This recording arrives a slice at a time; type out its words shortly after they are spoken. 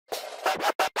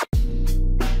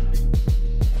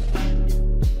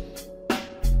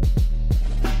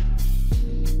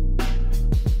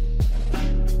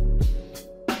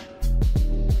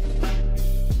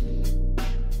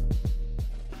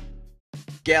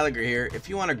Gallagher here. If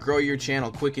you want to grow your channel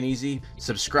quick and easy,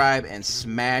 subscribe and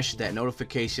smash that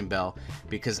notification bell,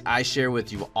 because I share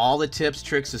with you all the tips,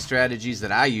 tricks, and strategies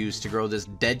that I use to grow this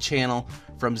dead channel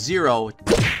from 0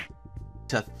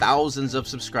 to thousands of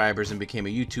subscribers and became a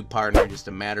YouTube partner in just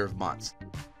a matter of months.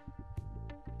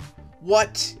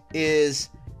 What is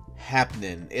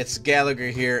happening? It's Gallagher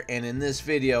here, and in this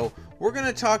video we're going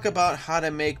to talk about how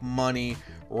to make money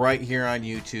right here on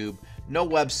YouTube. No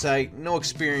website, no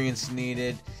experience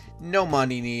needed, no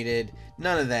money needed,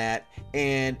 none of that.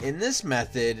 And in this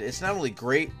method, it's not only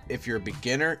great if you're a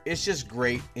beginner, it's just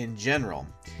great in general.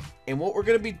 And what we're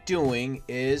going to be doing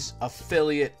is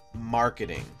affiliate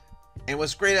marketing. And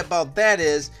what's great about that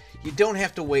is you don't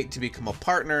have to wait to become a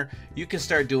partner. You can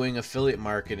start doing affiliate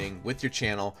marketing with your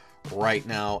channel right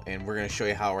now, and we're going to show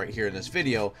you how right here in this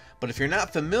video. But if you're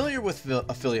not familiar with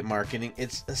affiliate marketing,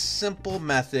 it's a simple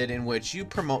method in which you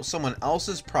promote someone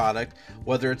else's product,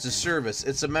 whether it's a service,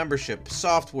 it's a membership,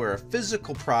 software, a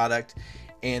physical product,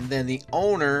 and then the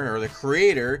owner or the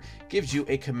creator gives you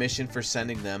a commission for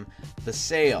sending them the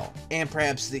sale. And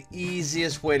perhaps the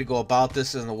easiest way to go about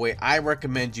this, and the way I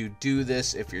recommend you do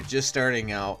this if you're just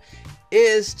starting out,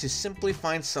 is to simply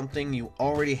find something you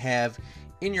already have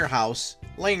in your house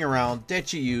laying around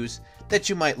that you use, that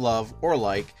you might love or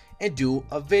like, and do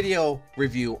a video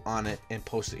review on it and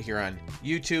post it here on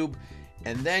YouTube.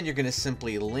 And then you're going to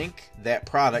simply link that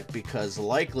product, because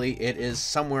likely it is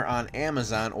somewhere on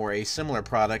Amazon or a similar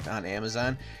product on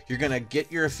Amazon. You're going to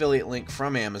get your affiliate link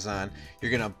from Amazon.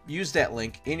 You're going to use that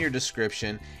link in your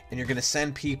description, and you're going to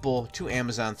send people to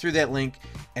Amazon through that link,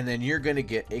 and then you're going to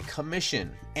get a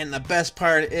commission. And the best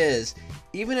part is,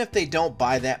 even if they don't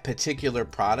buy that particular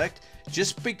product,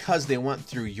 just because they went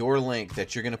through your link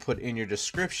that you're going to put in your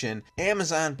description,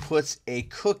 Amazon puts a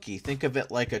cookie, think of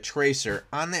it like a tracer,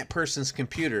 on that person's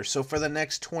computer. So for the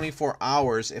next 24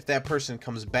 hours, if that person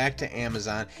comes back to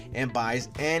Amazon and buys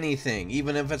anything,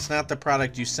 even if it's not the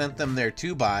product you sent them there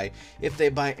to buy, if they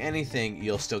buy anything,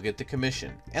 you'll still get the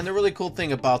commission. And the really cool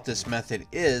thing about this method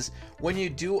is, when you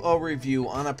do a review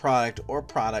on a product or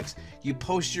products, you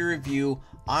post your review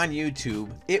on YouTube,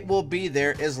 it will be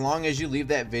there as long as you leave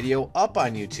that video up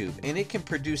on YouTube, and it can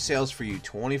produce sales for you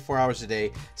 24 hours a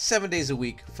day, 7 days a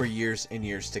week for years and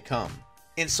years to come.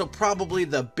 And so probably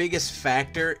the biggest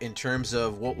factor in terms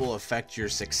of what will affect your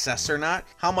success or not,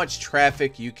 how much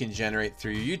traffic you can generate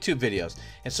through your YouTube videos.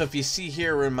 And so if you see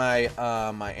here in my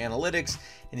my analytics,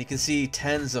 and you can see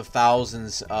tens of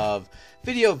thousands of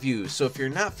video views. So if you're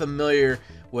not familiar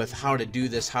with how to do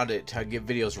this, how to get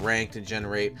videos ranked and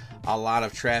generate a lot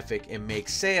of traffic and make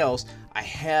sales, I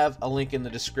have a link in the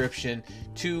description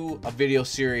to a video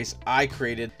series I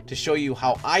created to show you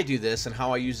how I do this and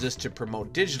how I use this to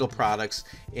promote digital products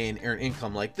and earn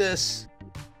income like this.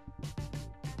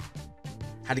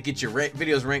 How to get your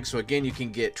videos ranked so again you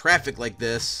can get traffic like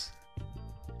this.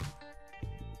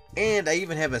 And I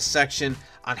even have a section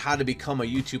on how to become a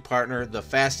YouTube partner, the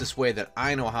fastest way that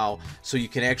I know how, so you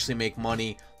can actually make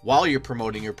money while you're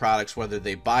promoting your products, whether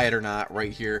they buy it or not,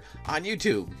 right here on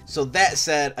YouTube. So that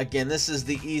said, again, this is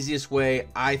the easiest way,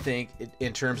 I think,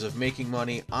 in terms of making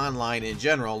money online in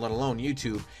general, let alone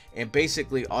YouTube. And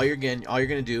basically all you're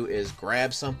gonna do is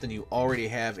grab something you already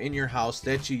have in your house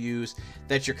that you use,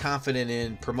 that you're confident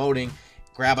in promoting,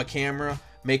 grab a camera,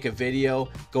 make a video,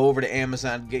 go over to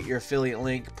Amazon, get your affiliate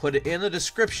link, put it in the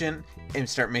description, and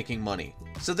start making money.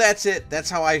 So that's it. That's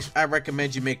how I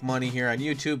recommend you make money here on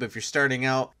YouTube if you're starting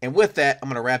out. And with that, I'm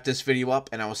going to wrap this video up,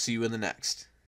 and I will see you in the next.